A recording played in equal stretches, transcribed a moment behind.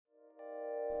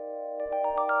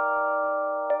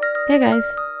Hey guys,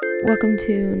 welcome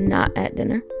to Not at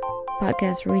Dinner,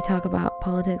 podcast where we talk about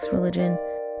politics, religion,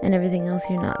 and everything else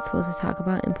you're not supposed to talk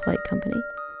about in polite company.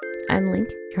 I'm Link,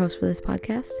 your host for this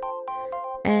podcast,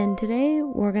 and today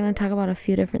we're going to talk about a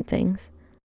few different things.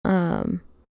 We're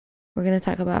going to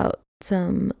talk about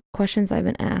some questions I've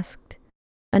been asked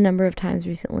a number of times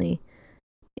recently.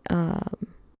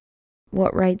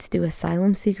 What rights do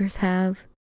asylum seekers have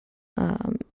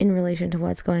in relation to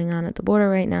what's going on at the border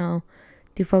right now?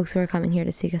 Do folks who are coming here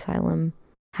to seek asylum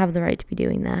have the right to be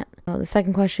doing that? The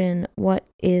second question, what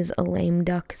is a lame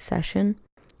duck session?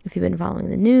 If you've been following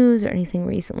the news or anything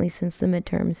recently since the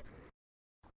midterms,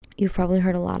 you've probably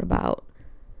heard a lot about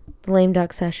the lame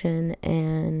duck session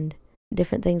and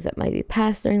different things that might be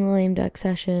passed during the lame duck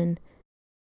session,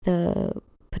 the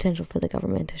potential for the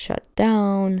government to shut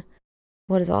down.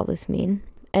 What does all this mean?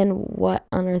 And what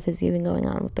on earth is even going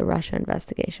on with the Russia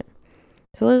investigation?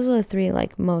 So those are the three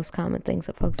most common things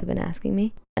that folks have been asking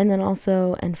me. And then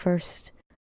also, and first,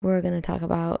 we're going to talk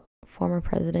about former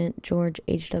President George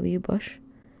H.W. Bush,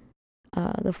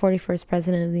 the 41st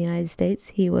President of the United States.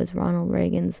 He was Ronald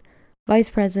Reagan's vice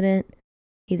president.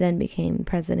 He then became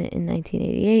president in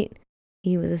 1988.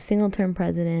 He was a single-term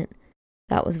president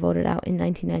that was voted out in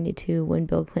 1992 when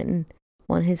Bill Clinton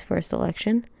won his first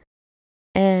election.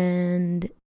 And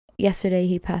yesterday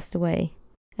he passed away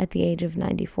at the age of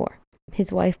 94.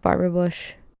 His wife, Barbara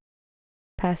Bush,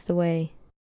 passed away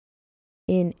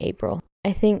in April.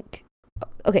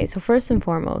 So first and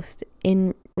foremost,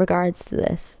 in regards to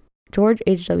this, George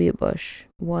H.W. Bush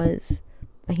was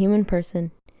a human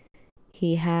person.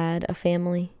 He had a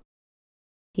family.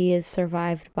 He is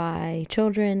survived by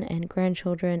children and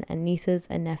grandchildren and nieces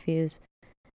and nephews,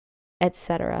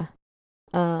 etc.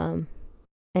 And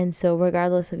so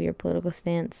regardless of your political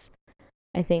stance,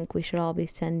 I think we should all be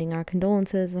sending our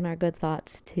condolences and our good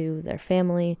thoughts to their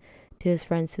family, to his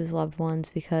friends, to his loved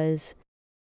ones, because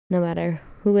no matter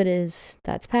who it is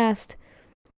that's passed,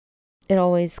 it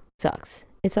always sucks.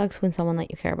 It sucks when someone that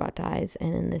you care about dies,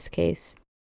 and in this case,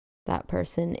 that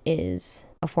person is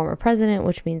a former president,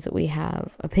 which means that we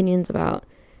have opinions about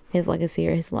his legacy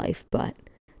or his life, but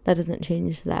that doesn't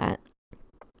change that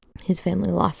his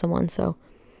family lost someone, so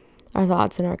our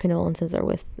thoughts and our condolences are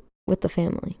with the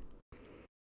family.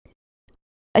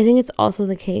 I think it's also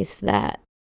the case that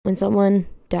when someone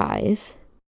dies,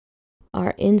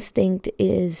 our instinct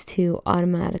is to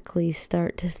automatically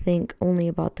start to think only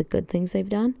about the good things they've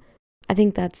done. I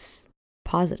think that's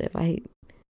positive. I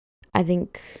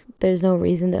think there's no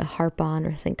reason to harp on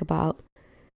or think about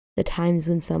the times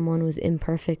when someone was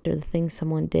imperfect or the things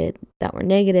someone did that were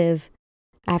negative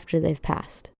after they've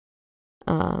passed.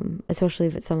 Especially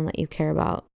if it's someone that you care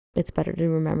about, it's better to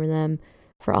remember them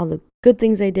for all the good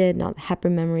things they did, not the happy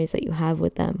memories that you have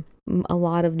with them. A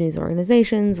lot of news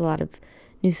organizations, a lot of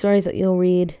news stories that you'll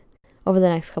read over the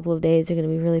next couple of days are going to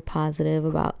be really positive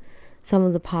about some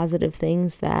of the positive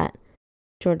things that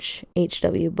George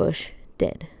H.W. Bush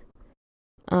did.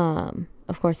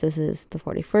 Of course, this is the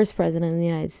 41st President of the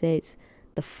United States,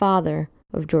 the father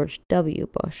of George W.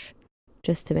 Bush.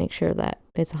 Just to make sure that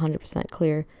it's 100%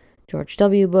 clear, George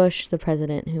W. Bush, the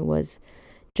president who was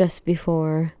just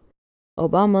before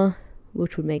Obama,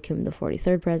 which would make him the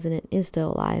 43rd president, is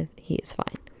still alive. He is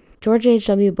fine. George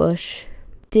H.W. Bush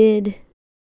did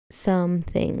some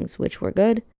things which were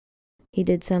good. He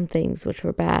did some things which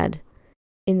were bad.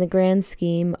 In the grand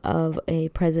scheme of a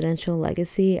presidential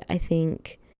legacy, I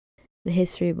think the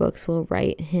history books will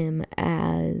write him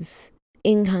as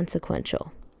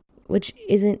inconsequential, which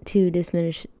isn't to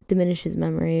diminish his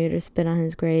memory or to spit on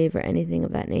his grave or anything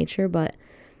of that nature, but,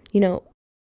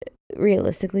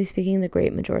 realistically speaking, the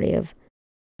great majority of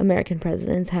American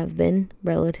presidents have been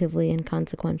relatively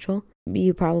inconsequential.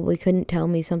 You probably couldn't tell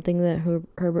me something that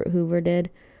Herbert Hoover did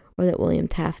or that William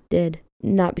Taft did,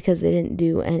 not because they didn't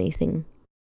do anything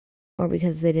or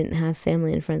because they didn't have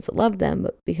family and friends that loved them,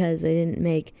 but because they didn't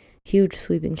make huge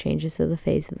sweeping changes to the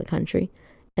face of the country.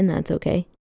 And that's okay.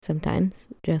 Sometimes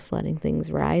just letting things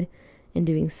ride and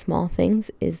doing small things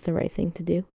is the right thing to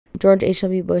do. George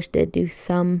H.W. Bush did do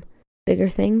some bigger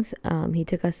things. He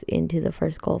took us into the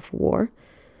first Gulf War,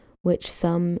 which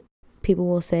some people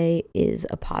will say is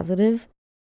a positive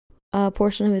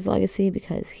portion of his legacy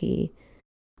because he,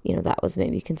 that was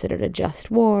maybe considered a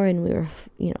just war and we were,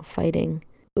 fighting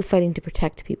to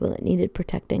protect people that needed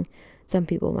protecting. Some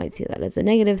people might see that as a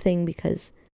negative thing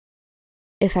because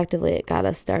effectively it got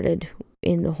us started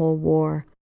in the whole war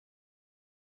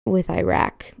with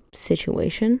Iraq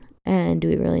situation. And do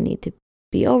we really need to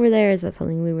be over there? Is that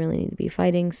something we really need to be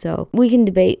fighting? So we can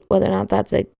debate whether or not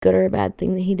that's a good or a bad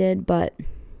thing that he did, but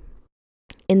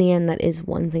in the end, that is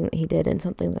one thing that he did and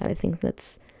something that I think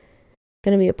that's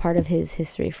going to be a part of his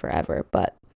history forever.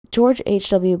 But George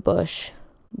H.W. Bush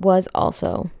was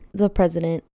also the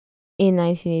president in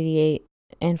 1988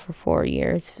 and for 4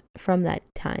 years from that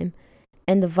time,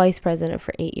 and the vice president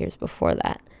for 8 years before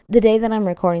that. The day that I'm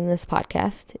recording this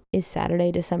podcast is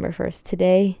Saturday, December 1st.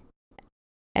 Today,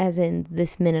 as in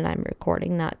this minute I'm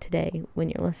recording, not today when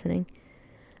you're listening,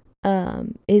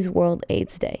 is World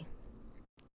AIDS Day.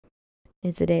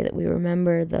 It's a day that we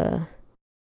remember the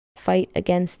fight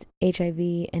against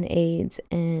HIV and AIDS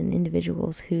and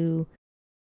individuals who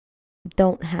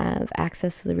don't have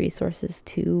access to the resources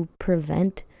to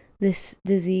prevent this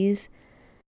disease.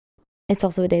 It's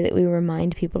also a day that we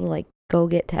remind people to go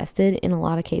get tested. In a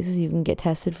lot of cases, you can get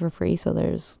tested for free, so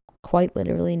there's quite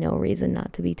literally no reason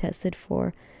not to be tested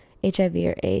for HIV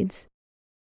or AIDS.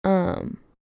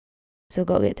 So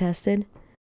go get tested.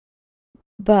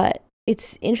 But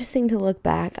it's interesting to look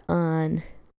back on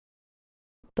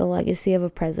the legacy of a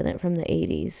president from the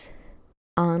 80s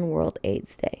on World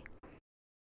AIDS Day.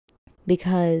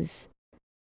 Because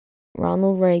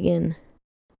Ronald Reagan,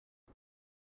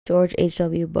 George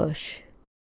H.W. Bush,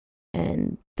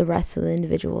 and the rest of the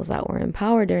individuals that were in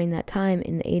power during that time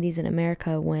in the 80s in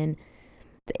America when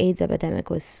the AIDS epidemic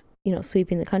was,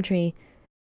 sweeping the country,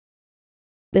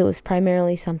 it was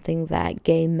primarily something that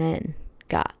gay men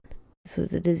got. This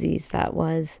was a disease that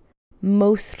was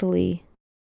mostly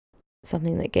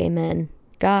something that gay men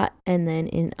got, and then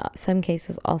in some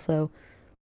cases also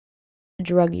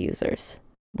drug users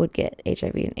would get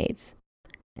HIV and AIDS.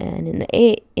 And in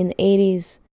the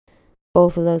 80s,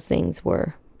 both of those things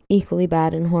were equally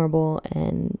bad and horrible,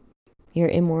 and you're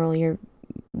immoral.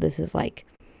 This is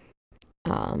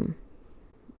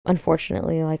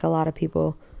unfortunately, a lot of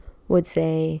people would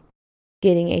say,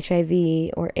 getting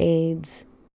HIV or AIDS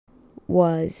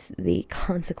was the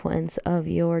consequence of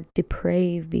your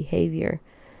depraved behavior.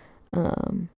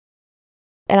 And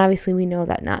obviously we know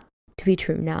that not to be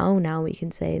true now. Now we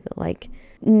can say that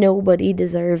nobody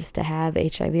deserves to have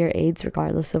HIV or AIDS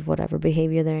regardless of whatever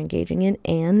behavior they're engaging in,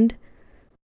 and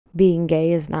being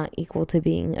gay is not equal to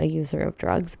being a user of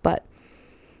drugs. But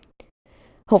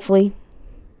hopefully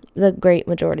the great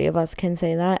majority of us can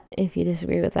say that. If you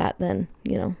disagree with that, then,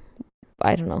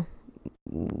 I don't know.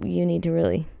 You need to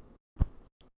really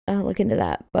look into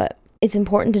that. But it's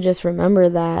important to just remember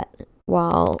that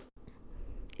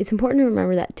it's important to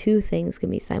remember that two things can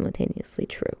be simultaneously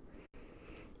true.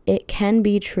 It can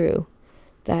be true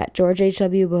that George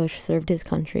H.W. Bush served his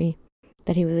country,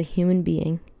 that he was a human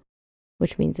being,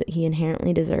 which means that he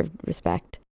inherently deserved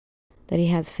respect, that he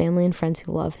has family and friends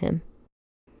who love him,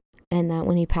 and that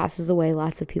when he passes away,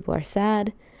 lots of people are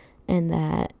sad, and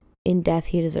that in death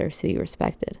he deserves to be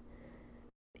respected.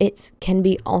 It can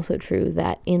be also true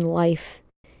that in life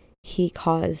he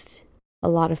caused a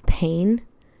lot of pain,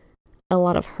 a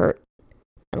lot of hurt,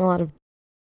 and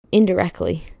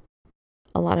indirectly,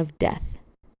 a lot of death.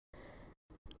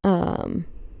 And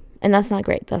that's not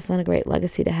great. That's not a great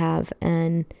legacy to have.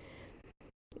 And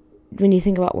when you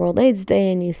think about World AIDS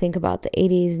Day and you think about the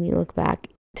 80s and you look back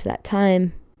to that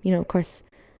time, of course,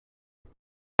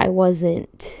 I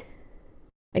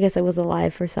guess I was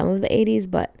alive for some of the 80s,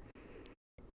 but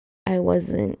I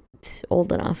wasn't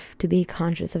old enough to be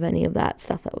conscious of any of that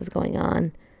stuff that was going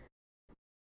on,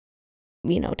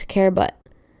 to care. But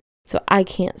so I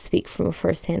can't speak from a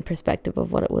first-hand perspective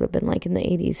of what it would have been like in the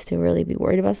 80s to really be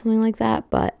worried about something like that.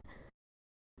 But,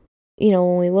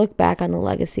 when we look back on the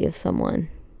legacy of someone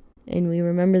and we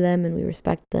remember them and we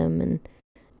respect them, and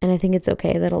I think it's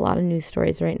okay that a lot of news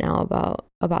stories right now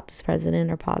about this president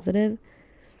are positive,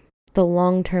 the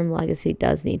long-term legacy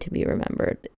does need to be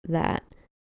remembered, that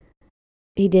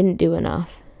he didn't do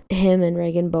enough. Him and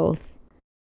Reagan both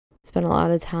spent a lot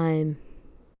of time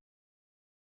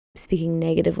speaking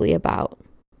negatively about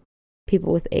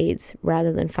people with AIDS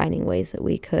rather than finding ways that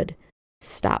we could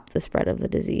stop the spread of the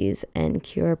disease and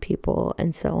cure people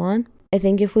and so on. I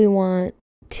think if we want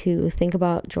to think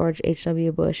about George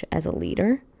H.W. Bush as a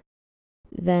leader,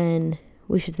 then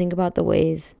we should think about the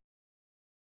ways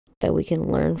that we can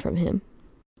learn from him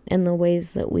and the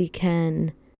ways that we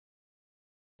can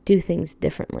do things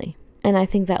differently. And I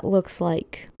think that looks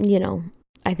like,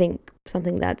 I think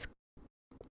something that's,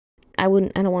 I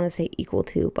don't want to say equal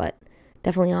to, but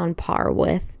definitely on par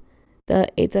with the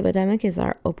AIDS epidemic is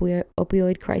our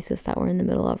opioid crisis that we're in the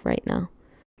middle of right now.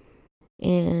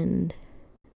 And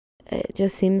it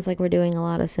just seems like we're doing a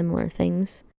lot of similar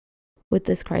things with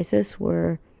this crisis.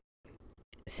 We're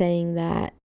saying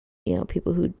that,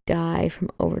 people who die from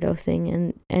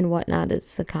overdosing and whatnot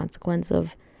is the consequence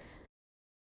of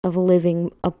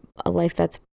living a life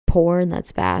that's poor and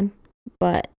that's bad.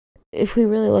 But if we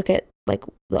really look at like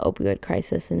the opioid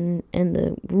crisis and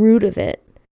the root of it,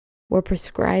 we're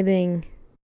prescribing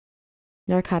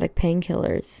narcotic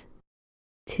painkillers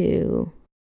to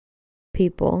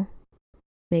people.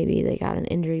 Maybe they got an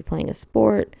injury playing a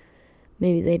sport.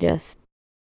 Maybe they just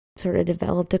sort of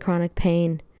developed a chronic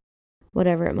pain.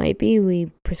 Whatever it might be,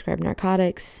 we prescribe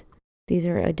narcotics. These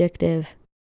are addictive.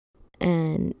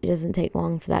 And it doesn't take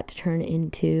long for that to turn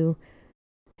into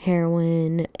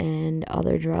heroin and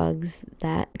other drugs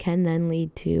that can then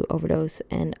lead to overdose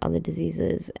and other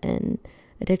diseases and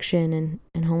addiction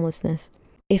and homelessness.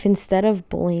 If instead of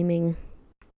blaming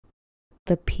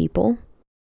the people,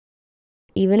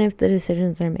 even if the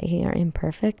decisions they're making are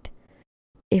imperfect,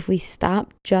 if we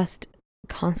stop just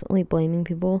constantly blaming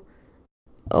people,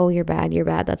 oh, you're bad,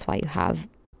 that's why you have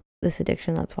this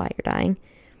addiction, that's why you're dying,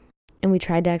 and we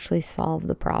tried to actually solve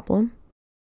the problem,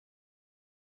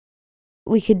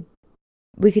 we could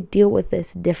deal with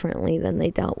this differently than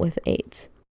they dealt with AIDS.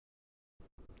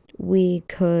 We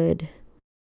could,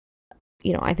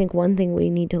 I think one thing we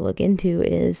need to look into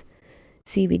is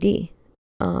CBD,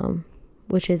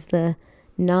 which is the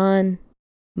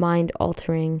non-mind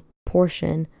altering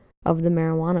portion of the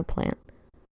marijuana plant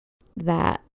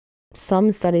that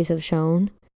some studies have shown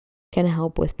can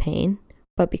help with pain,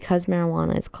 but because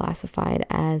marijuana is classified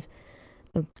as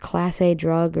a Class A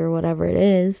drug or whatever it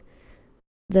is,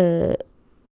 the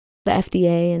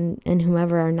FDA and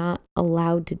whomever are not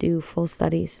allowed to do full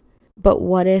studies. But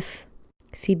what if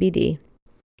CBD,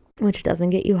 which doesn't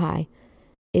get you high,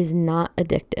 is not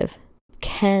addictive,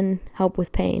 can help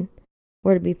with pain,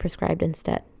 were to be prescribed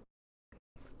instead?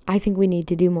 I think we need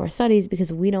to do more studies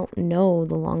because we don't know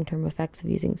the long-term effects of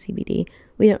using CBD.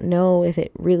 We don't know if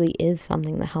it really is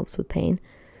something that helps with pain.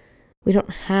 We don't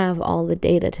have all the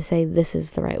data to say this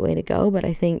is the right way to go, but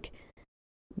I think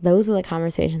those are the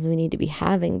conversations we need to be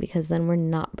having, because then we're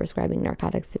not prescribing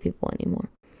narcotics to people anymore.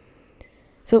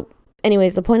 So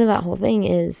anyways, the point of that whole thing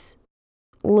is,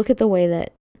 look at the way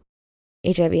that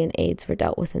HIV and AIDS were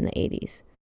dealt with in the 80s.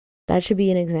 That should be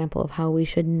an example of how we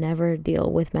should never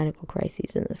deal with medical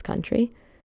crises in this country,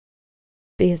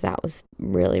 because that was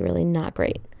really, really not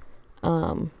great.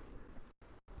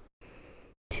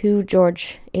 To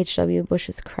George H.W.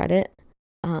 Bush's credit,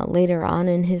 later on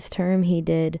in his term, he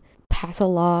did pass a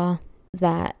law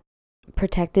that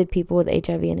protected people with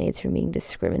HIV and AIDS from being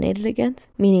discriminated against,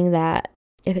 meaning that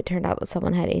if it turned out that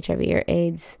someone had HIV or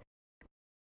AIDS,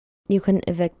 you couldn't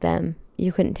evict them,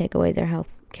 you couldn't take away their health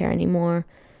care anymore,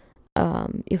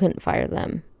 you couldn't fire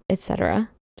them, etc.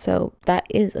 So that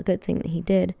is a good thing that he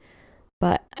did,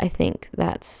 but I think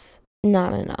that's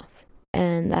not enough,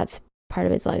 and that's part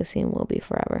of his legacy and will be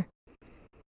forever.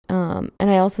 And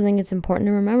I also think it's important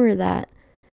to remember that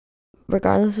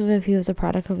regardless of if he was a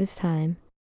product of his time,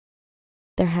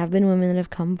 there have been women that have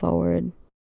come forward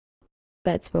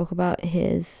that spoke about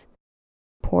his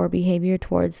poor behavior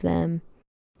towards them,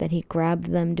 that he grabbed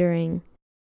them during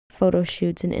photo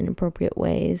shoots in inappropriate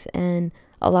ways. And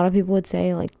a lot of people would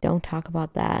say, like, don't talk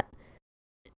about that.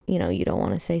 You don't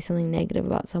want to say something negative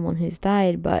about someone who's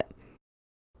died,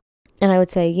 and I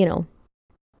would say,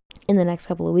 in the next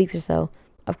couple of weeks or so,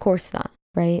 of course not,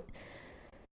 right?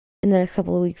 In the next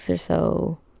couple of weeks or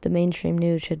so, the mainstream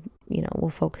news should, will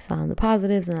focus on the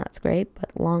positives, and that's great.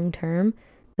 But long term,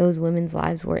 those women's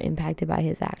lives were impacted by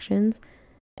his actions.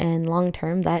 And long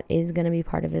term, that is going to be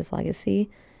part of his legacy.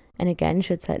 And again,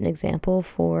 should set an example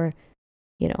for,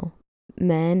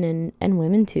 men and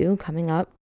women too, coming up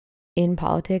in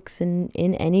politics and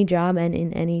in any job and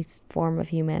in any form of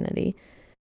humanity,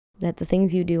 that the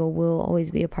things you do will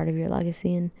always be a part of your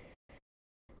legacy. And,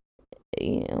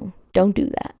 don't do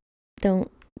that.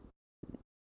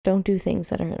 Don't do things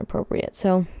that are inappropriate.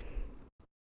 So,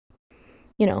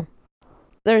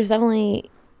 there's definitely,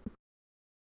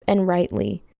 and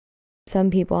rightly, some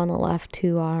people on the left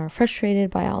who are frustrated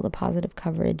by all the positive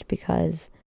coverage because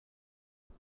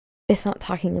it's not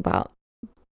talking about,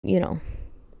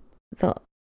 the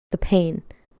pain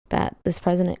that this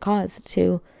president caused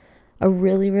to a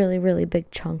really, really, really big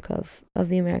chunk of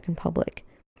the American public.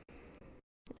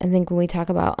 I think when we talk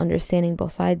about understanding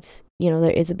both sides,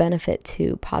 there is a benefit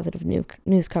to positive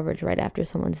news coverage right after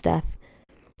someone's death,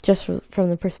 just from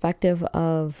the perspective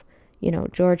of,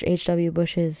 George H.W.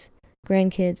 Bush's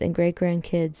grandkids and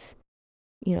great-grandkids,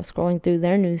 scrolling through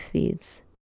their news feeds.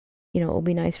 It will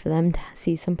be nice for them to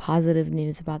see some positive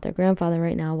news about their grandfather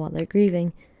right now while they're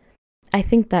grieving. I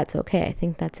think that's okay. I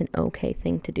think that's an okay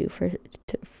thing to do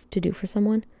for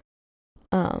someone.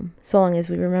 So long as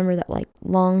we remember that, like,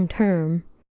 long term,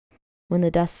 when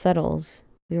the dust settles,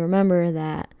 we remember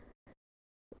that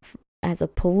as a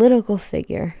political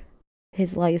figure,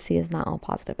 his legacy is not all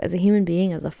positive. As a human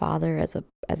being, as a father, as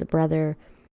a brother,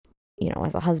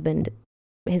 as a husband,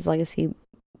 his legacy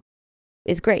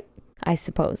is great, I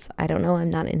suppose. I don't know, I'm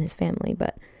not in his family,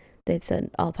 but they've said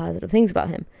all positive things about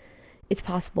him. It's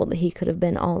possible that he could have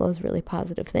been all those really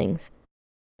positive things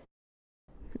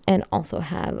and also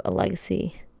have a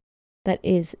legacy that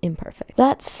is imperfect.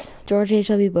 That's George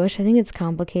H.W. Bush. I think it's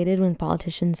complicated when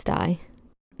politicians die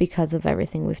because of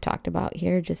everything we've talked about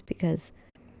here, just because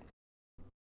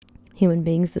human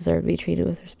beings deserve to be treated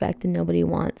with respect and nobody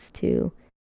wants to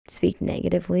speak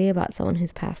negatively about someone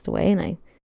who's passed away, and I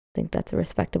think that's a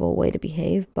respectable way to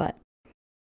behave. But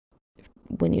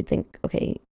when you think,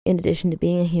 okay, in addition to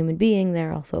being a human being,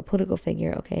 they're also a political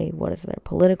figure, okay, what does their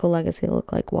political legacy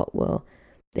look like? What will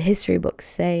the history books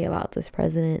say about this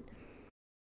president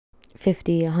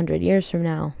 50, 100 years from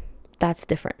now? That's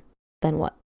different than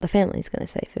what the family's going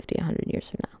to say 50, 100 years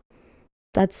from now.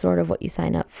 That's sort of what you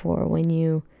sign up for when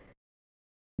you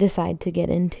decide to get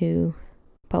into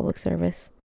public service,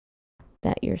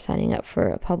 that you're signing up for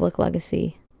a public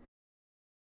legacy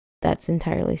that's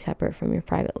entirely separate from your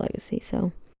private legacy.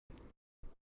 So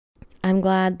I'm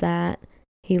glad that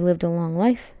he lived a long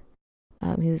life.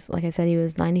 He was, like I said, he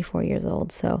was 94 years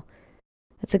old, so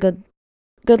that's a good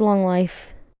long life.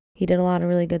 He did a lot of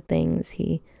really good things.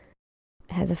 He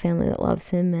has a family that loves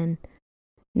him, and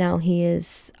now he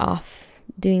is off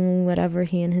doing whatever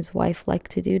he and his wife like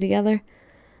to do together.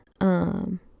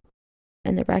 And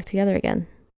they're back together again.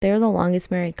 They're the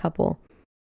longest married couple.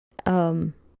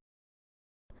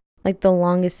 Like the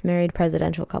longest married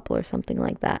presidential couple or something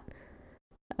like that.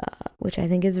 Which I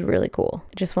think is really cool.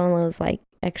 Just one of those like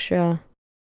extra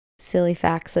silly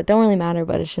facts that don't really matter,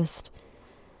 but it's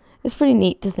pretty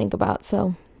neat to think about.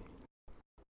 So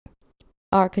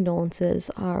our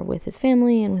condolences are with his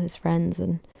family and with his friends,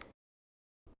 and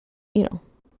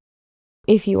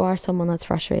if you are someone that's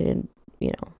frustrated,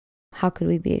 how could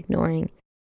we be ignoring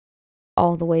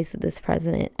all the ways that this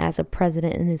president, as a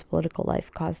president in his political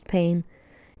life, caused pain?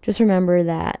 Just remember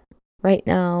that right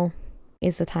now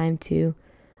is the time to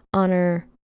honor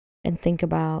and think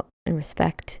about and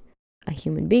respect a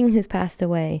human being who's passed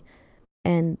away,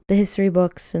 and the history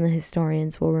books and the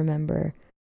historians will remember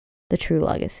the true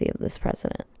legacy of this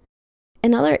president.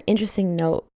 Another interesting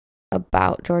note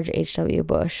about George H.W.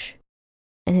 Bush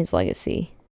and his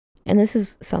legacy, and this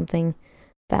is something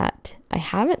that I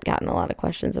haven't gotten a lot of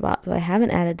questions about, so I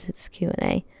haven't added to this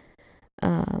Q&A.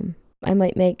 I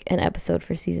might make an episode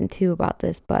for season 2 about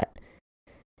this, but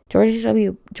George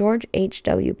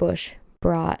H.W. Bush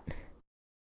brought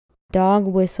dog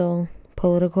whistle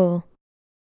political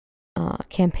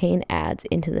campaign ads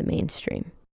into the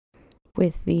mainstream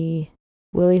with the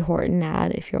Willie Horton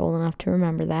ad, if you're old enough to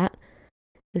remember that.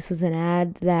 This was an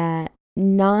ad that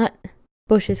not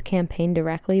Bush's campaign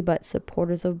directly, but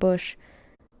supporters of Bush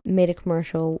made a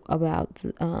commercial about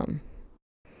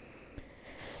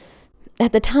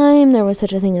at the time there was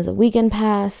such a thing as a weekend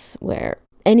pass, where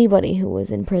anybody who was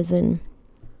in prison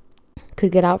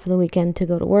could get out for the weekend to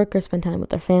go to work or spend time with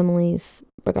their families,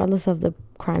 regardless of the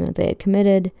crime that they had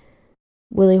committed.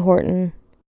 Willie Horton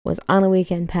was on a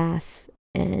weekend pass,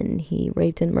 and he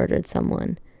raped and murdered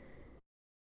someone.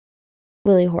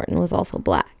 Willie Horton was also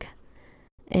black.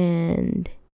 And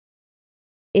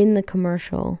in the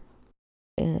commercial,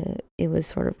 it was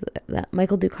sort of that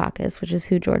Michael Dukakis, which is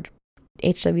who George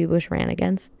H.W. Bush ran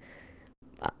against.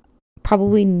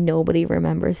 Probably nobody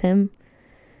remembers him,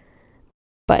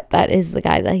 but that is the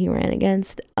guy that he ran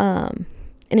against.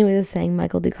 Anyway, I was saying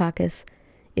Michael Dukakis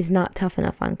is not tough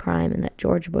enough on crime, and that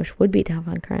George Bush would be tough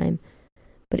on crime,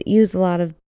 but it used a lot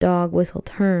of dog whistle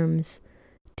terms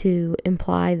to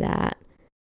imply that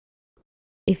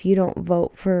if you don't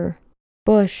vote for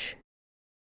Bush,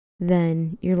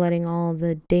 then you're letting all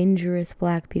the dangerous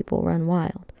black people run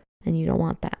wild, and you don't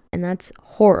want that, and that's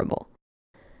horrible.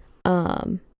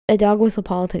 Dog whistle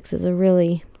politics is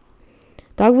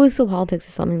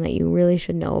something that you really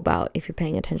should know about if you're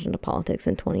paying attention to politics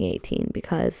in 2018,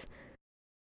 because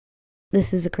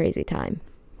this is a crazy time.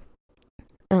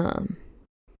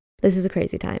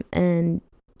 And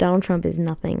Donald Trump is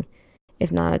nothing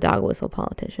if not a dog whistle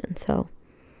politician. So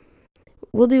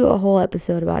we'll do a whole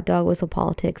episode about dog whistle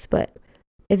politics, but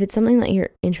if it's something that you're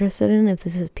interested in, if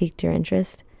this has piqued your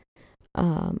interest,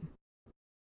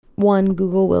 one,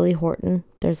 Google Willie Horton.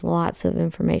 There's lots of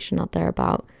information out there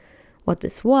about what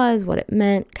this was, what it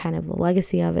meant, kind of the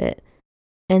legacy of it.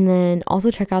 And then also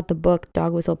check out the book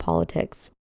Dog Whistle Politics.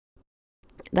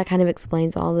 That kind of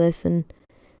explains all this and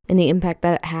the impact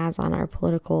that it has on our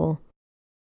political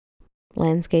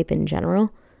landscape in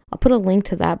general. I'll put a link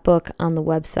to that book on the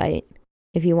website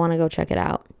if you want to go check it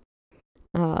out.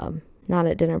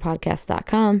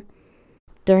 notatdinnerpodcast.com.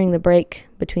 During the break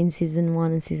between season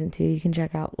 1 and season 2, you can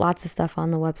check out lots of stuff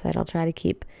on the website. I'll try to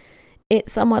keep it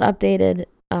somewhat updated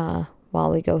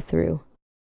while we go through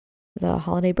the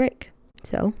holiday break.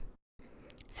 So,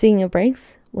 speaking of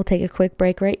breaks, we'll take a quick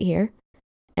break right here,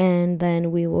 and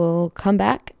then we will come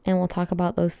back and we'll talk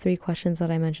about those 3 questions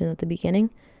that I mentioned at the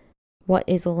beginning. What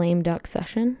is a lame duck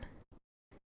session?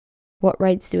 What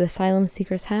rights do asylum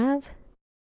seekers have?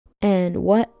 And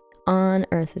what on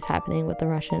earth is happening with the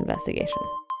Russia investigation?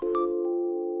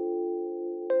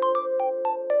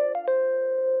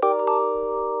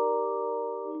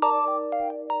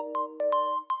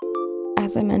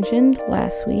 As I mentioned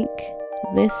last week,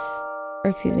 2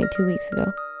 weeks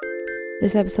ago,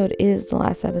 this episode is the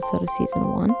last episode of season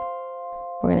 1.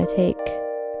 We're going to take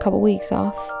a couple weeks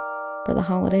off for the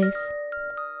holidays,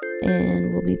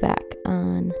 and we'll be back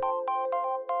on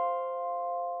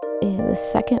the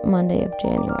second Monday of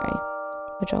January,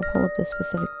 which I'll pull up the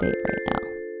specific date right now.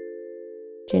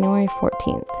 January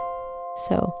 14th.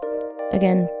 So,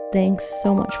 again, thanks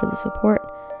so much for the support.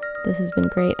 This has been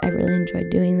great. I really enjoyed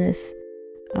doing this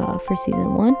for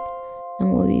season 1,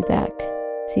 and we'll be back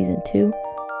season 2,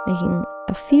 making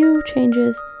a few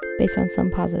changes based on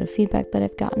some positive feedback that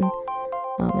I've gotten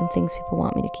and things people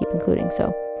want me to keep including.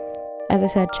 So, as I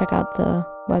said, check out the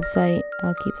website.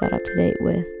 I'll keep that up to date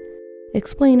with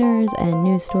explainers and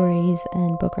news stories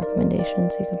and book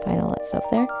recommendations, so you can find all that stuff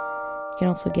there. You can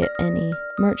also get any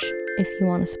merch if you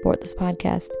want to support this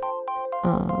podcast.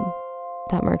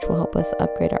 That merch will help us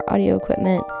upgrade our audio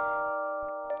equipment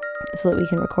so that we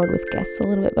can record with guests a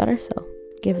little bit better. So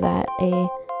give that a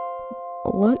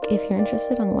look if you're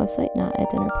interested on the website,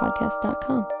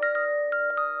 notatdinnerpodcast.com.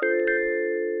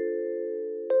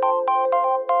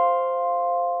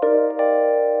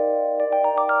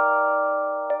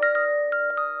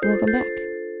 Welcome back.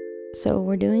 So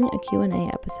we're doing a Q&A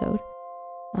episode,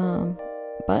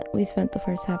 but we spent the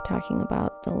first half talking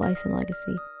about the life and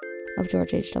legacy of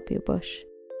George H.W. Bush,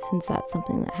 since that's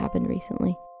something that happened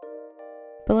recently.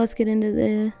 But let's get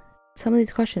into some of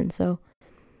these questions. So,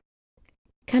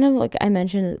 kind of like I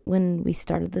mentioned when we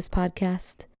started this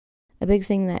podcast, a big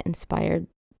thing that inspired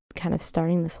kind of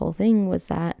starting this whole thing was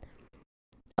that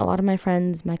a lot of my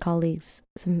friends, my colleagues,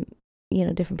 some,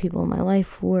 different people in my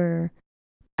life were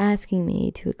asking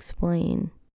me to explain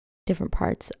different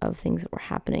parts of things that were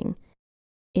happening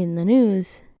in the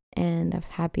news, and I was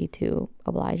happy to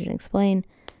oblige and explain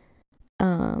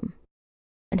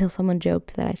until someone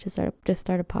joked that I should start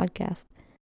a podcast.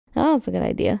 Now, that's a good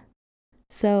idea.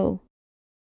 So,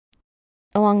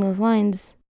 along those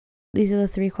lines, these are the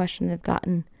 3 questions I've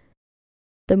gotten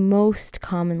the most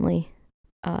commonly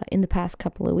in the past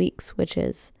couple of weeks, which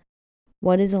is,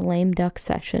 what is a lame duck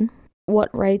session?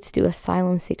 What rights do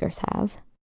asylum seekers have?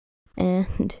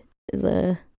 And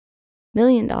the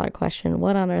million-dollar question,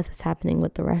 what on earth is happening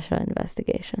with the Russia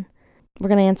investigation? We're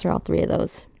going to answer all 3 of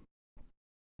those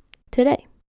today.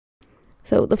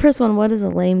 So the first one, what is a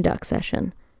lame duck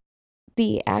session?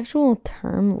 The actual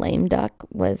term lame duck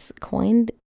was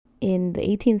coined in the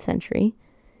 18th century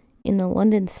in the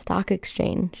London Stock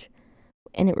Exchange,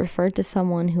 and it referred to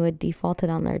someone who had defaulted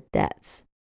on their debts.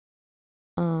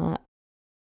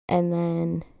 And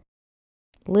then,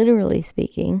 literally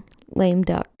speaking, lame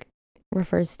duck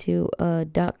refers to a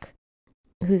duck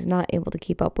who's not able to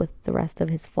keep up with the rest of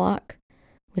his flock,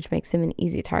 which makes him an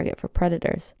easy target for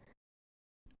predators.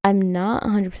 I'm not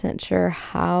 100% sure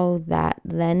how that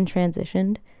then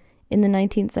transitioned in the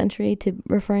 19th century to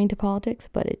referring to politics,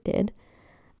 but it did.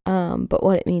 But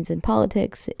what it means in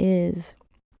politics is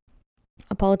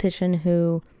a politician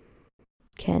who's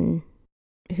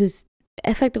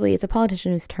effectively, it's a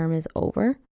politician whose term is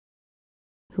over,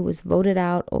 who was voted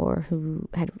out or who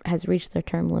has reached their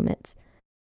term limits,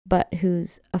 but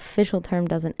whose official term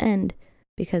doesn't end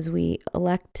because we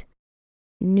elect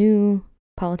new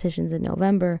politicians in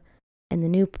November, and the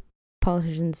new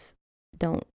politicians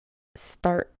don't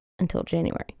start until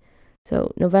January.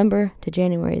 So November to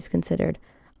January is considered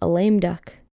a lame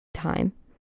duck time.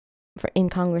 In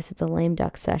Congress, it's a lame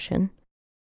duck session.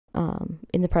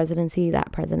 In the presidency,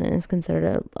 that president is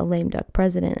considered a lame duck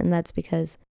president, and that's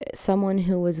because someone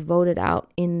who was voted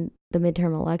out in the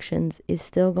midterm elections is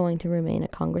still going to remain a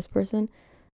congressperson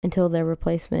until their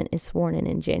replacement is sworn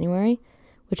in January,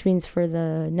 which means for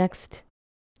the next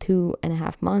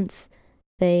 2.5 months,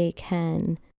 they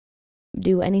can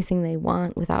do anything they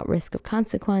want without risk of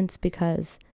consequence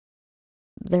because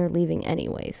they're leaving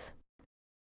anyways.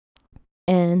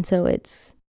 And so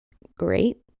it's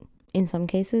great in some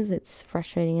cases, it's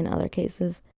frustrating in other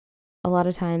cases. A lot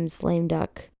of times lame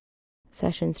duck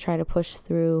sessions try to push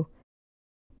through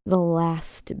the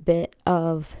last bit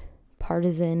of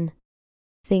partisan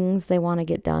things they want to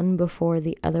get done before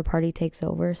the other party takes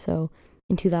over. So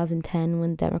in 2010,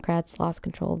 when Democrats lost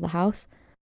control of the House,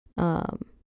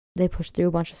 they pushed through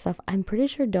a bunch of stuff. I'm pretty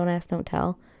sure Don't Ask, Don't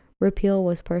Tell repeal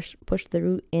was pushed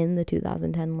through in the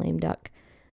 2010 lame duck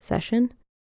session.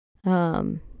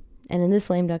 And in this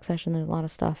lame duck session, there's a lot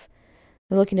of stuff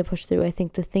they're looking to push through. I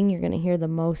think the thing you're going to hear the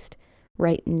most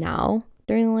right now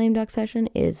during the lame duck session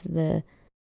is the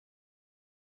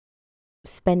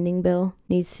spending bill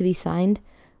needs to be signed,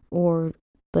 or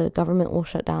the government will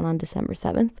shut down on December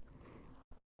 7th,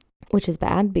 which is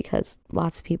bad because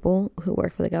lots of people who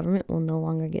work for the government will no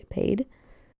longer get paid.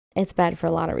 It's bad for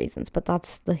a lot of reasons, but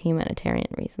that's the humanitarian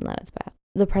reason that it's bad.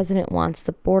 The president wants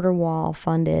the border wall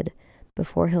funded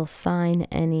before he'll sign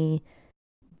any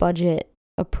budget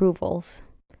approvals.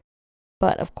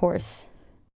 But of course,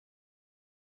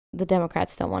 the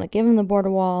Democrats don't want to give him the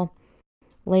border wall.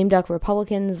 Lame duck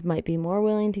Republicans might be more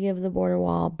willing to give the border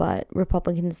wall, but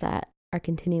Republicans that are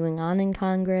continuing on in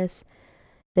Congress,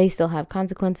 they still have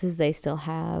consequences. They still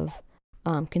have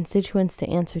constituents to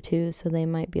answer to, so they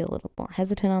might be a little more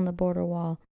hesitant on the border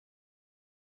wall.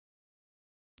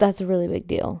 That's a really big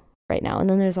deal right now. And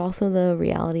then there's also the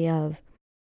reality of,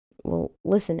 well,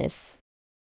 listen, if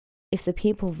the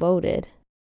people voted,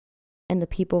 and the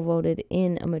people voted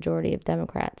in a majority of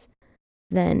Democrats,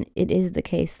 then it is the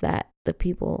case that the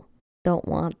people don't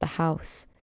want the House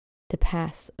to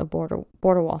pass a border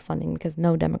wall funding because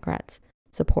no Democrats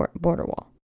support border wall.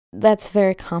 That's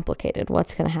very complicated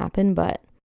what's going to happen, but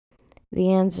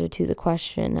the answer to the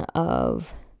question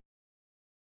of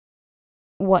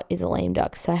what is a lame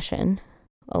duck session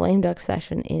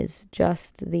is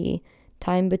just the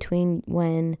time between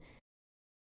when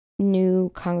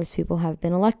new congresspeople have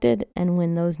been elected and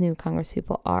when those new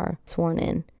congresspeople are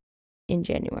sworn in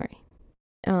January.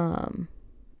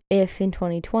 If in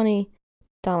 2020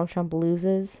 Donald Trump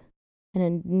loses and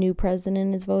a new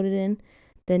president is voted in,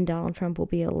 then Donald Trump will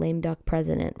be a lame duck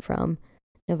president from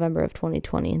November of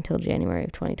 2020 until January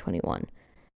of 2021.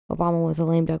 Obama was a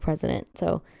lame duck president.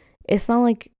 So it's not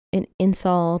like an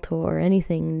insult or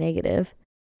anything negative.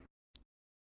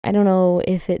 I don't know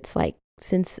if it's like,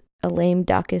 since a lame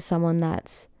duck is someone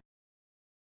that's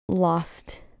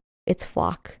lost its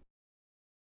flock,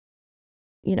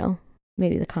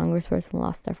 maybe the congressperson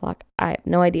lost their flock. I have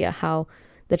no idea how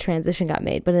the transition got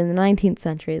made, but in the 19th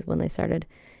century is when they started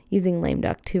using lame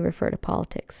duck to refer to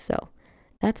politics. So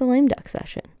that's a lame duck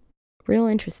session. Real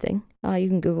interesting. You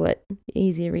can Google it.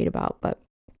 Easy to read about, but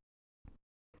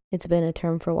it's been a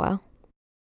term for a while.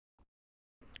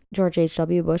 George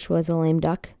H.W. Bush was a lame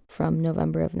duck from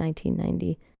November of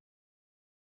 1992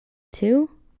 to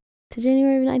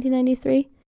January of 1993,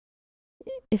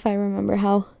 if I remember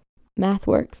how math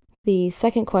works. The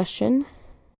second question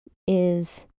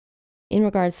is in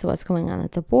regards to what's going on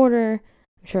at the border.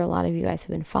 I'm sure a lot of you guys have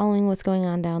been following what's going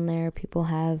on down there. People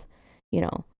have,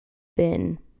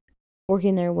 been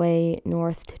working their way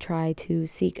north to try to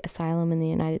seek asylum in the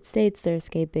United States. They're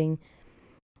escaping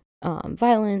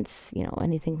violence,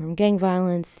 anything from gang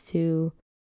violence to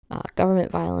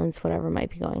government violence, whatever might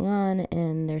be going on,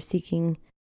 and they're seeking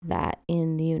that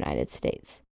in the United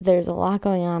States. There's a lot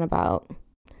going on about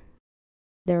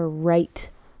their right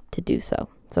to do so.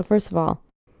 So first of all,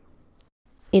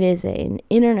 it is an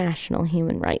international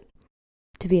human right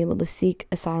to be able to seek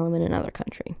asylum in another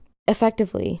country.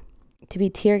 Effectively, to be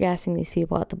tear gassing these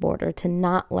people at the border, to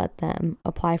not let them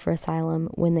apply for asylum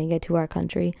when they get to our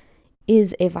country,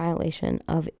 is a violation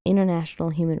of international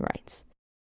human rights.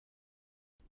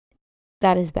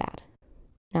 That is bad.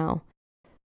 Now,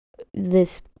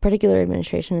 this particular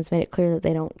administration has made it clear that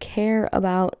they don't care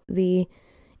about the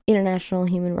international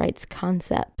human rights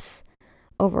concepts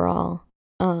overall.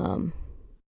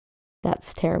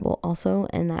 That's terrible also,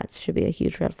 and that should be a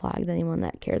huge red flag to anyone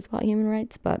that cares about human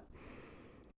rights. But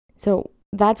so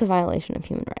that's a violation of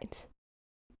human rights.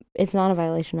 It's not a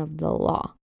violation of the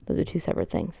law. Those are two separate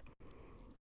things.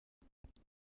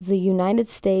 The United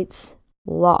States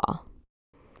law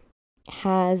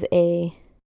has a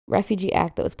Refugee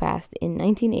Act that was passed in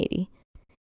 1980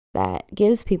 that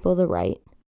gives people the right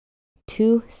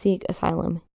to seek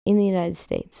asylum in the United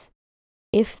States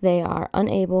if they are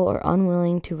unable or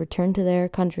unwilling to return to their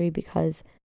country because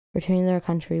returning to their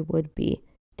country would be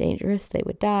dangerous. They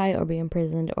would die or be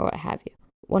imprisoned or what have you.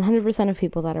 100% of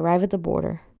people that arrive at the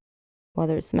border,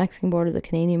 whether it's the Mexican border, the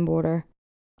Canadian border,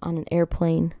 on an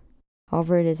airplane,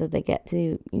 however it is that they get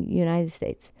to the United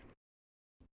States,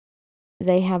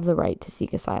 they have the right to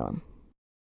seek asylum.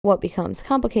 What becomes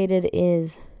complicated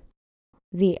is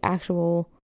the actual,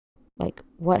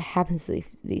 what happens to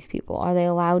these people. Are they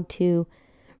allowed to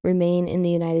remain in the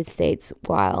United States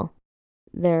while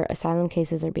their asylum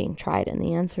cases are being tried? And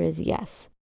the answer is yes.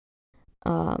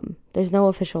 There's no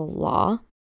official law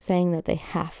saying that they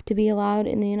have to be allowed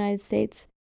in the United States,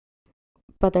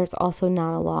 but there's also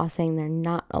not a law saying they're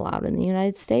not allowed in the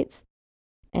United States.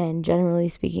 And generally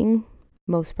speaking,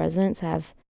 most presidents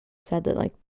have said that,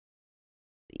 like,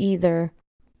 either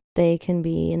they can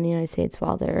be in the United States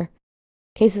while their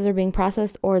cases are being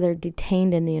processed, or they're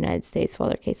detained in the United States while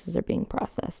their cases are being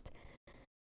processed.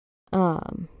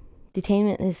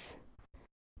 Detainment is,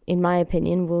 in my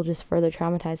opinion, will just further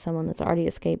traumatize someone that's already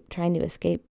trying to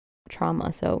escape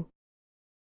trauma. So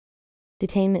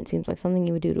detainment seems like something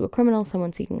you would do to a criminal.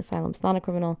 Someone seeking asylum is not a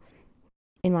criminal.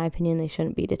 In my opinion, they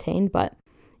shouldn't be detained, but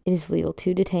it is legal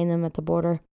to detain them at the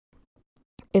border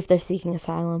if they're seeking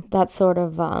asylum. That's sort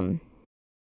of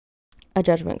a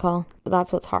judgment call.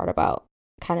 That's what's hard about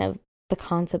kind of the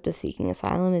concept of seeking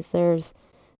asylum, is there's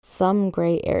some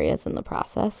gray areas in the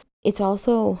process. It's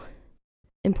also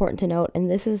important to note, and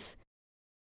this is,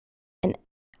 and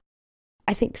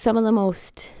I think some of the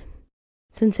most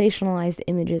sensationalized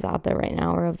images out there right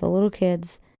now are of the little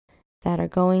kids that are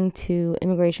going to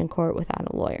immigration court without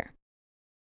a lawyer.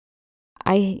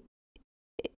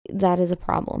 That is a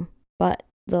problem, but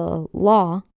the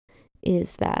law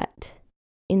is that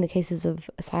in the cases of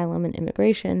asylum and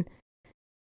immigration,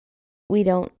 we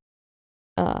don't,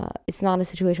 it's not a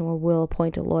situation where we'll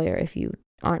appoint a lawyer if you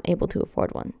aren't able to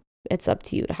afford one. It's up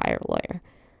to you to hire a lawyer.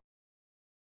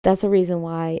 That's a reason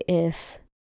why, if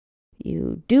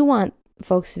you do want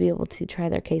folks to be able to try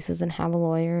their cases and have a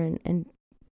lawyer and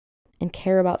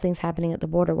care about things happening at the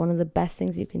border, one of the best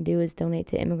things you can do is donate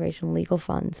to immigration legal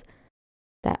funds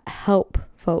that help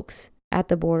folks at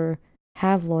the border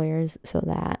have lawyers, so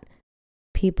that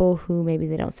people who maybe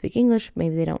they don't speak English,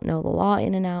 maybe they don't know the law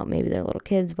in and out, maybe they're little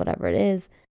kids, whatever it is,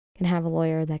 can have a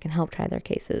lawyer that can help try their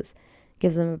cases.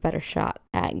 Gives them a better shot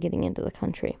at getting into the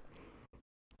country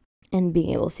and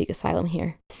being able to seek asylum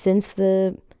here. Since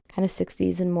the kind of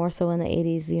 60s and more so in the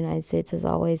 80s, the United States has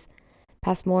always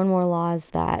passed more and more laws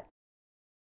that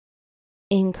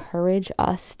encourage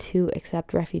us to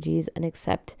accept refugees and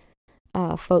accept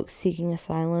folks seeking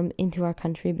asylum into our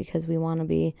country, because we want to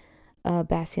be a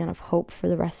bastion of hope for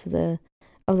the rest of the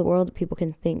world. People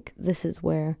can think, this is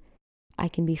where I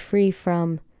can be free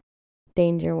from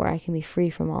danger, where I can be free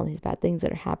from all these bad things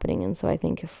that are happening. And so I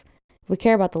think if we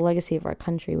care about the legacy of our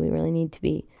country, we really need to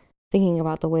be thinking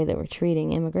about the way that we're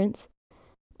treating immigrants.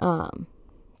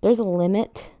 There's a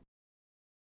limit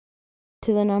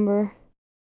to the number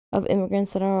of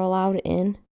immigrants that are allowed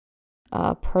in.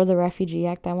 Per the Refugee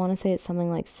Act, I want to say it's something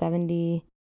like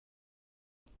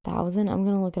 70,000. I'm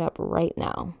going to look it up right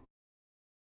now.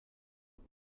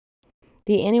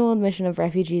 The annual admission of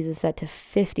refugees is set to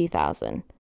 50,000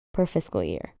 per fiscal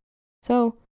year.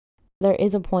 So there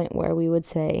is a point where we would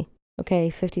say, okay,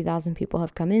 50,000 people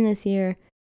have come in this year.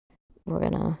 We're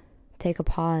going to take a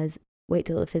pause, wait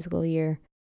till the fiscal year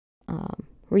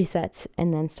resets,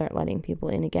 and then start letting people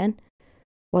in again.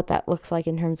 What that looks like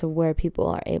in terms of where people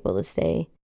are able to stay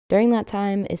during that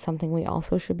time is something we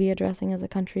also should be addressing as a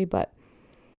country. But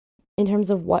in terms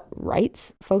of what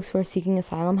rights folks who are seeking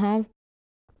asylum have,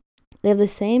 they have the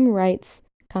same rights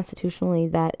constitutionally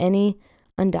that any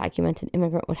undocumented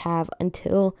immigrant would have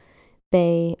until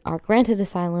they are granted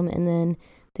asylum, and then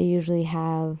they usually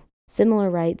have similar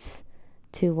rights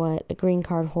to what a green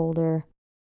card holder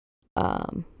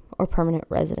or permanent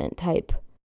resident type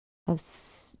of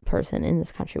person in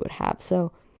this country would have.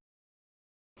 So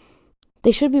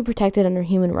they should be protected under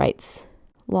human rights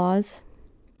laws.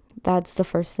 That's the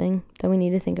first thing that we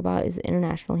need to think about, is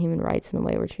international human rights and the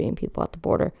way we're treating people at the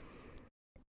border.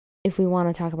 If we want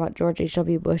to talk about George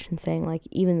H.W. Bush and saying, like,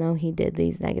 even though he did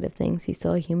these negative things, he's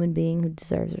still a human being who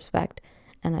deserves respect,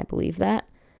 and I believe that,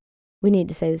 we need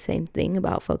to say the same thing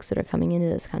about folks that are coming into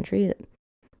this country. That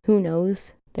who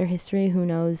knows their history, who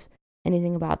knows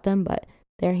anything about them, but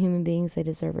they're human beings, they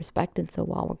deserve respect. And so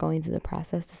while we're going through the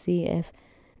process to see if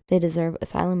they deserve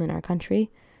asylum in our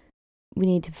country, we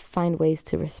need to find ways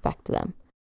to respect them.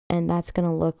 And that's going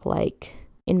to look like,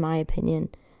 in my opinion,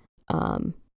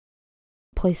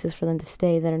 places for them to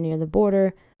stay that are near the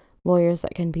border, lawyers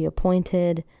that can be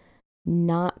appointed,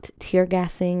 not tear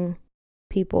gassing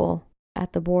people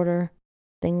at the border,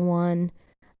 thing one.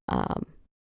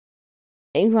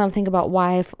 And you want to think about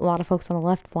why a lot of folks on the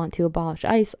left want to abolish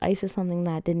ICE. ICE is something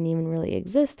that didn't even really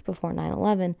exist before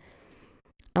 9/11.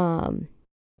 And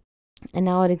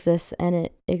now it exists, and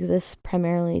it exists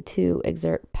primarily to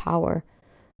exert power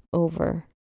over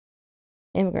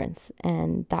immigrants.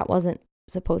 And that wasn't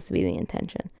supposed to be the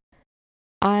intention.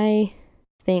 I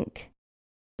think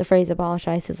the phrase abolish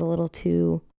ICE is a little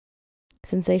too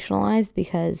sensationalized,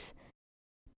 because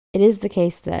it is the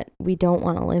case that we don't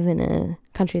want to live in a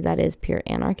country that is pure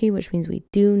anarchy, which means we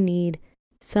do need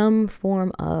some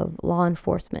form of law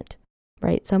enforcement,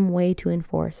 right? Some way to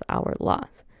enforce our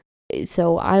laws.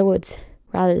 So I would,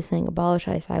 rather than saying abolish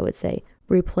ICE, I would say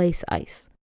replace ICE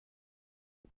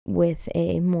with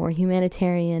a more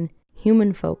humanitarian,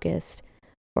 human-focused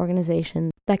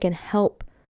organization that can help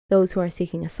those who are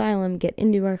seeking asylum get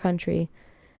into our country,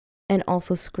 and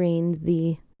also screen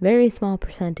the very small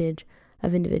percentage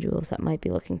of individuals that might be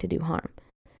looking to do harm.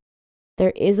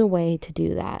 There is a way to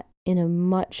do that in a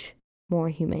much more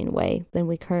humane way than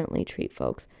we currently treat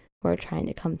folks who are trying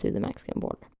to come through the Mexican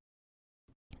border.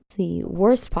 The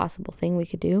worst possible thing we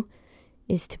could do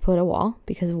is to put a wall,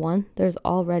 because one, there's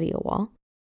already a wall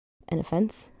and a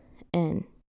fence and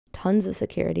tons of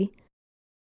security.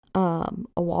 A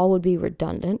wall would be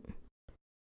redundant.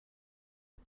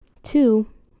 Two,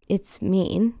 it's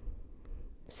mean.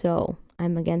 So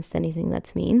I'm against anything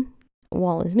that's mean. A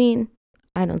wall is mean.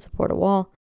 I don't support a wall.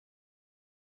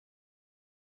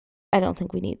 I don't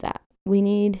think we need that. We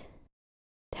need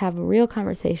to have a real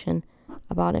conversation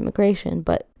about immigration,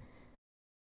 but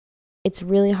it's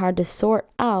really hard to sort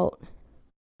out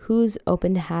who's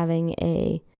open to having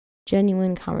a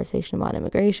genuine conversation about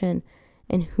immigration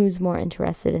and who's more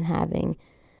interested in having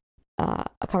a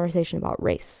conversation about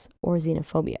race or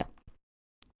xenophobia.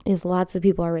 Is lots of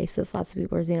people are racist, lots of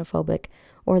people are xenophobic,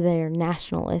 or they're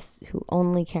nationalists who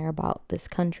only care about this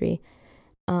country,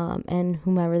 and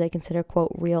whomever they consider,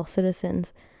 quote, real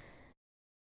citizens.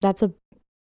 We're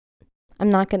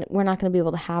not gonna be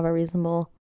able to have a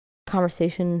reasonable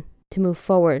conversation to move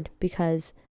forward,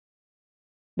 because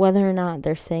whether or not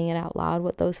they're saying it out loud,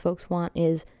 what those folks want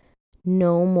is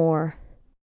no more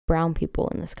brown people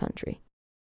in this country.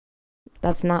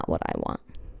 That's not what I want.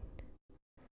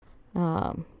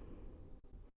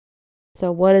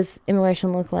 So what does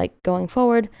immigration look like going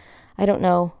forward? I don't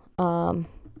know.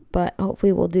 But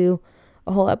hopefully we'll do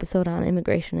a whole episode on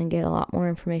immigration and get a lot more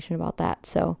information about that.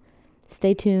 So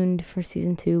stay tuned for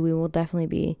season 2. We will definitely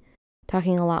be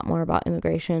talking a lot more about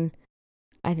immigration.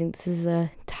 I think this is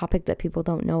a topic that people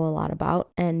don't know a lot about.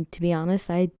 And to be honest,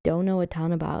 I don't know a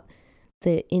ton about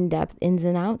the in-depth ins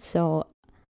and outs. So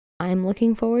I'm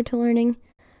looking forward to learning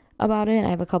about it. I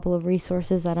have a couple of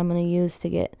resources that I'm going to use to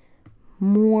get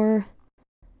more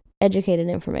educated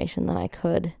information than I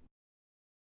could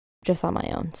just on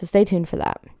my own. So stay tuned for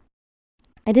that.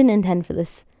 I didn't intend for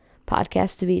this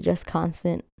podcast to be just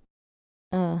constant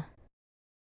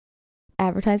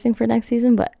advertising for next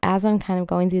season, but as I'm kind of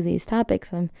going through these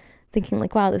topics, I'm thinking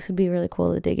like, wow, this would be really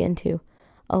cool to dig into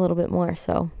a little bit more.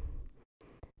 So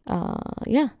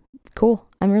yeah, cool.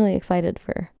 I'm really excited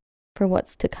for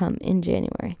what's to come in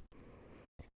January.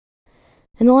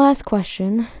 And the last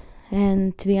question,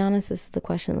 and to be honest, this is the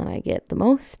question that I get the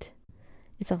most.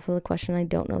 It's also the question I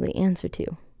don't know the answer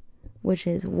to, which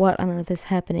is what on earth is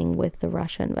happening with the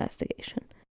Russia investigation.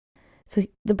 So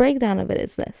the breakdown of it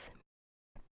is this.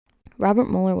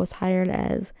 Robert Mueller was hired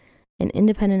as an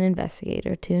independent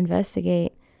investigator to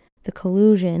investigate the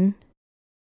collusion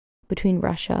between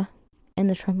Russia and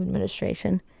the Trump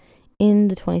administration in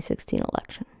the 2016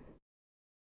 election.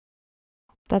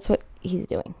 That's what he's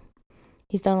doing.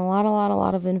 He's done a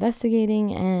lot of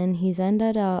investigating, and he's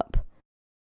ended up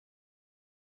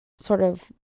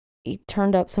he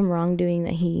turned up some wrongdoing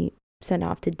that he sent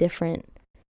off to different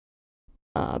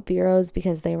bureaus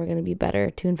because they were going to be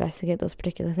better to investigate those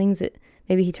particular things.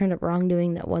 Maybe he turned up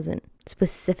wrongdoing that wasn't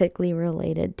specifically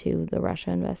related to the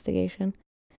Russia investigation.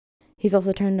 He's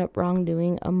also turned up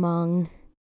wrongdoing among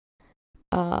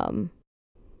a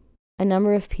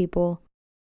number of people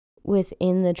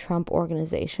within the Trump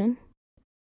organization,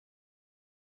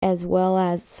 as well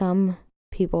as some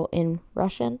people in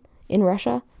Russia,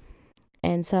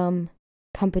 and some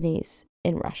companies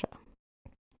in Russia.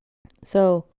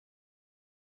 So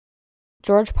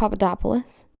George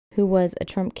Papadopoulos, who was a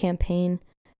Trump campaign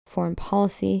foreign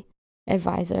policy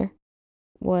advisor,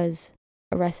 was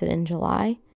arrested in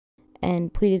July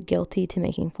and pleaded guilty to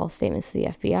making false statements to the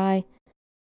FBI.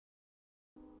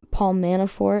 Paul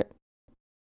Manafort,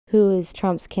 who is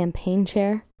Trump's campaign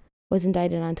chair, was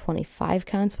indicted on 25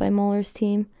 counts by Mueller's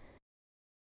team.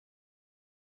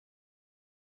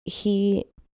 He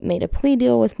made a plea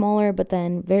deal with Mueller, but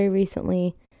then very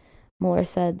recently, Mueller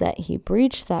said that he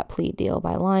breached that plea deal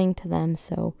by lying to them.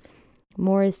 So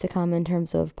more is to come in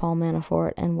terms of Paul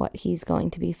Manafort and what he's going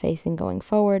to be facing going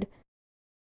forward.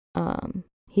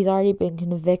 He's already been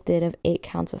convicted of 8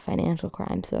 counts of financial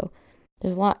crime, so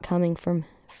there's a lot coming from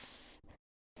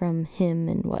him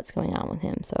and what's going on with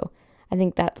him. So I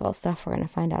think that's all stuff we're going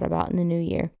to find out about in the new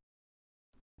year.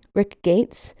 Rick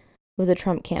Gates was a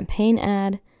Trump campaign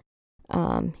ad.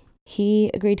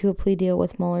 He agreed to a plea deal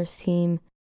with Mueller's team.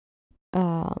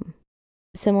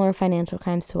 Similar financial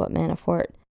crimes to what Manafort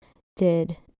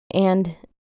did. And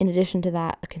in addition to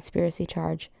that, a conspiracy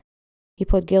charge. He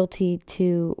pled guilty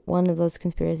to one of those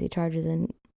conspiracy charges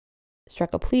and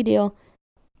struck a plea deal,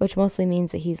 which mostly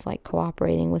means that he's like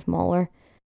cooperating with Mueller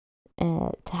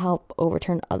to help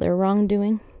overturn other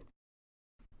wrongdoing.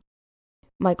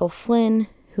 Michael Flynn,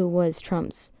 who was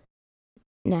Trump's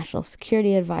national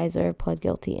security advisor, pled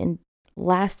guilty in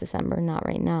last December, not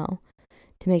right now,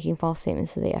 to making false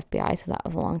statements to the FBI. So that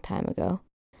was a long time ago.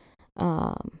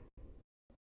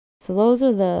 So those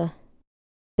are the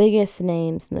biggest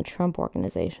names in the Trump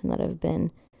organization that have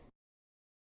been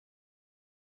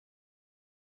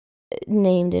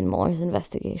named in Mueller's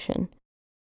investigation.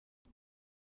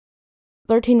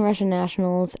 13 Russian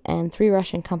nationals and 3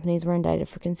 Russian companies were indicted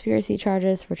for conspiracy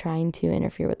charges for trying to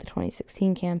interfere with the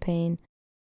 2016 campaign.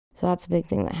 So that's a big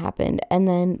thing that happened. And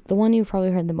then the one you've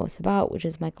probably heard the most about, which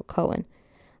is Michael Cohen.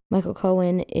 Michael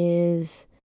Cohen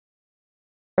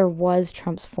was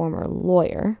Trump's former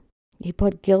lawyer. He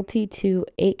pled guilty to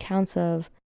 8 counts of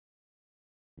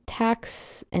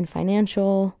tax and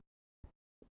financial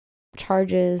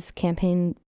charges,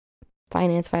 campaign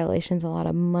finance violations, a lot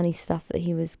of money stuff that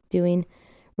he was doing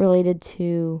related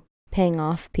to paying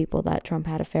off people that Trump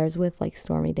had affairs with, like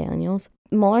Stormy Daniels.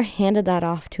 Mueller handed that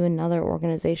off to another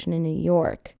organization in New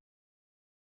York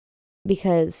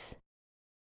because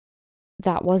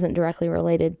that wasn't directly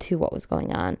related to what was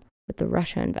going on with the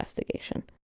Russia investigation.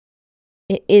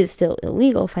 It is still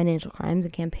illegal, financial crimes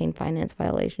and campaign finance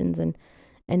violations and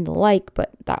the like,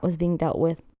 but that was being dealt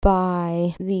with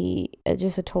by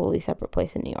just a totally separate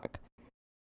place in New York.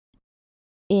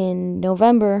 In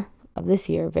November of this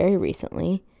year, very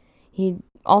recently, he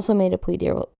also made a plea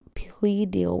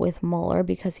deal with Mueller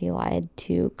because he lied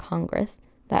to Congress.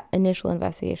 That initial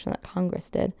investigation that Congress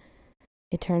did,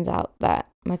 it turns out that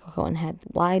Michael Cohen had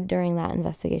lied during that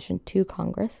investigation to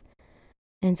Congress.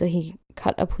 And so he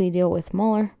cut a plea deal with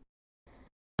Mueller.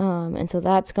 And so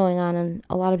that's going on. And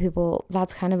a lot of people,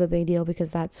 that's kind of a big deal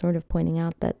because that's sort of pointing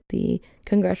out that the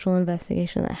congressional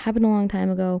investigation that happened a long time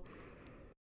ago,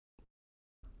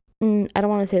 I don't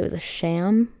want to say it was a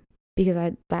sham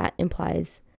because that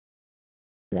implies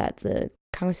that the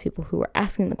Congress people who were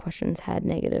asking the questions had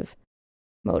negative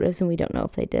motives, and we don't know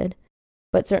if they did.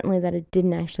 But certainly that it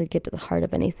didn't actually get to the heart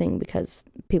of anything because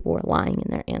people were lying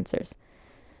in their answers.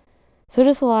 So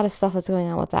just a lot of stuff that's going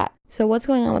on with that. So what's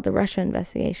going on with the Russia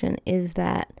investigation is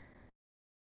that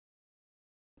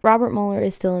Robert Mueller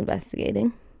is still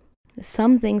investigating.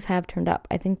 Some things have turned up.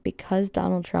 I think because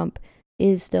Donald Trump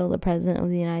is still the president of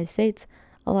the United States,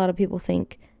 a lot of people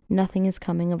think nothing is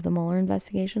coming of the Mueller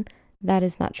investigation. That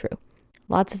is not true.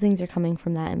 Lots of things are coming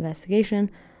from that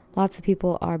investigation. Lots of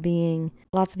people are being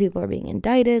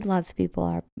indicted. Lots of people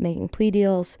are making plea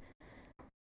deals.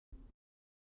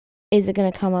 Is it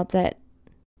going to come up that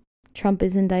Trump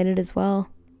is indicted as well?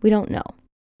 We don't know.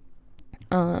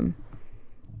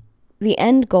 The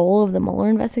end goal of the Mueller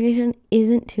investigation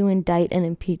isn't to indict and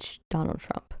impeach Donald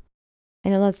Trump. I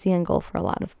know that's the end goal for a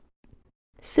lot of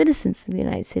citizens of the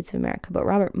United States of America, but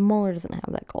Robert Mueller doesn't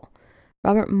have that goal.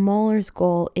 Robert Mueller's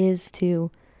goal is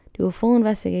to do a full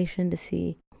investigation to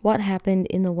see what happened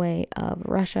in the way of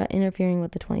Russia interfering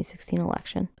with the 2016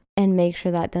 election and make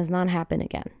sure that does not happen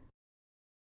again.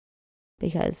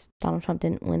 Because Donald Trump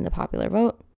didn't win the popular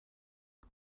vote.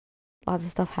 Lots of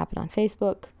stuff happened on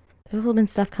Facebook. There's also been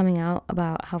stuff coming out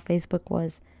about how Facebook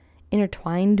was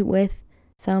intertwined with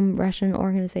some Russian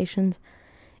organizations.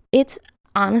 It's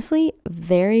honestly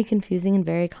very confusing and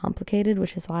very complicated,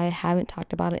 which is why I haven't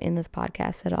talked about it in this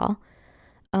podcast at all.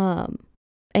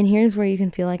 And here's where you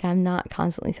can feel like I'm not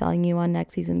constantly selling you on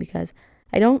next season because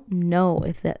I don't know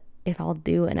if I'll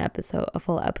do a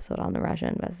full episode on the Russia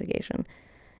investigation.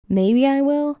 Maybe I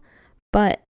will,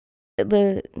 but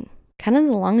the kind of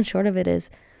the long and short of it is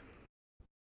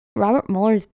Robert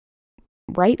Mueller's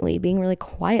rightly being really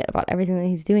quiet about everything that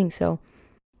he's doing. So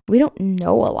we don't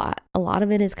know a lot. A lot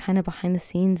of it is kind of behind the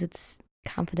scenes. It's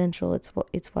confidential.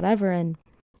 It's whatever. And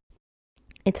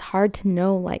it's hard to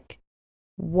know like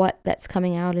what that's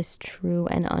coming out is true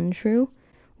and untrue,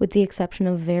 with the exception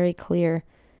of very clear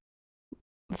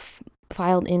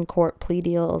filed in court plea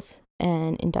deals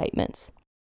and indictments.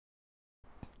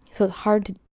 So it's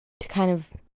hard to kind of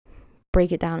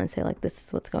break it down and say, like, this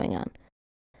is what's going on.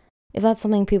 If that's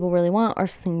something people really want or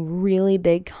something really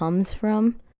big comes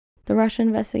from the Russia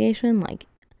investigation, like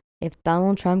if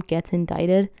Donald Trump gets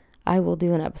indicted, I will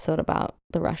do an episode about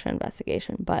the Russia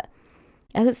investigation. But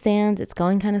as it stands, it's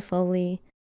going kind of slowly.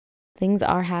 Things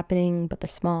are happening, but they're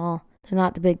small. They're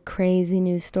not the big crazy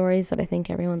news stories that I think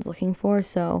everyone's looking for.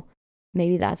 So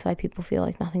maybe that's why people feel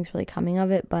like nothing's really coming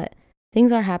of it. But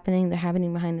things are happening. They're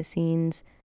happening behind the scenes.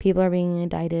 People are being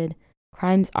indicted.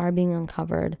 Crimes are being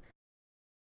uncovered.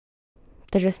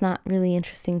 They're just not really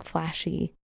interesting,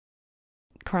 flashy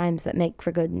crimes that make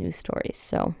for good news stories.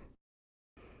 So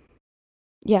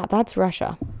yeah, that's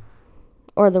Russia,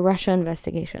 or the Russia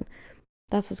investigation.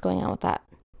 That's what's going on with that.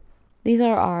 These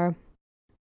are our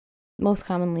most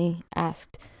commonly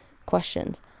asked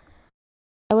questions.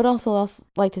 I would also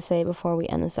like to say before we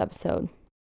end this episode,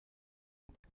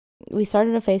 we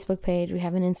started a Facebook page, we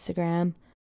have an Instagram,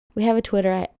 we have a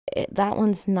Twitter. That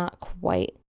one's not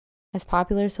quite as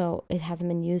popular, so it hasn't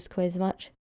been used quite as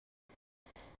much.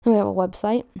 And we have a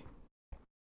website,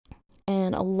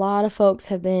 and a lot of folks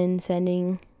have been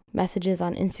sending messages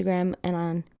on Instagram and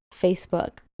on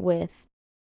Facebook with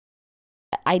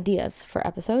ideas for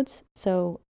episodes.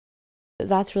 So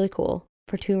that's really cool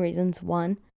for two reasons.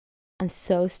 One, I'm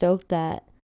so stoked that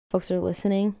folks are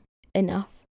listening enough,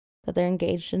 that they're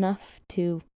engaged enough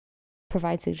to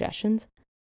provide suggestions.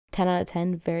 10 out of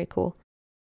 10, very cool.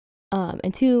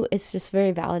 And two, it's just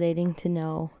very validating to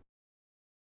know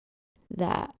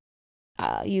that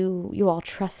you all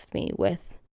trust me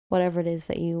with whatever it is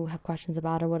that you have questions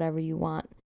about or whatever you want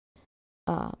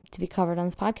to be covered on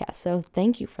this podcast. So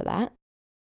thank you for that.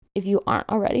 If you aren't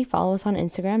already, follow us on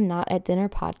Instagram, Not at Dinner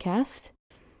Podcast.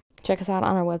 Check us out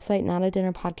on our website,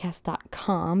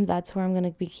 notatdinnerpodcast.com. That's where I'm going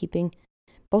to be keeping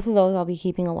both of those. I'll be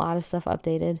keeping a lot of stuff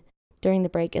updated during the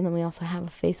break. And then we also have a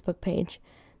Facebook page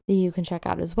that you can check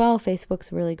out as well.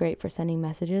 Facebook's really great for sending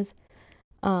messages.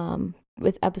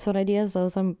 With episode ideas,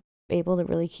 those I'm able to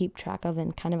really keep track of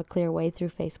in kind of a clear way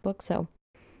through Facebook. So,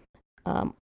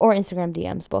 or Instagram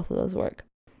DMs, both of those work.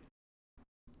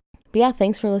 But yeah,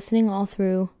 thanks for listening all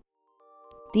through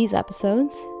these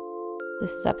episodes.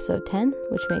 This is episode 10,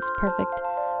 which makes perfect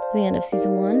for the end of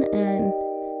season 1. And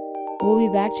we'll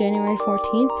be back January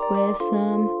 14th with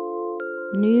some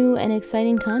new and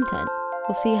exciting content.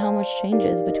 We'll see how much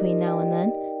changes between now and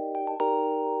then,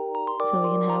 so we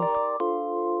can have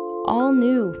all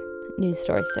new news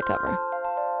stories to cover.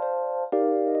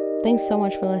 Thanks so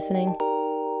much for listening.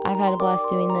 I've had a blast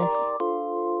doing this.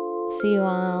 See you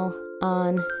all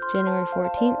on January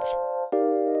 14th.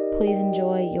 Please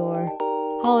enjoy your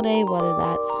holiday, whether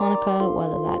that's Hanukkah,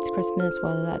 whether that's Christmas,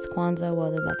 whether that's Kwanzaa,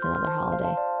 whether that's another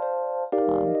holiday.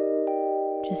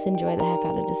 Just enjoy the heck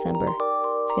out of December.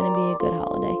 It's going to be a good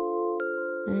holiday.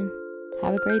 And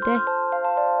have a great day.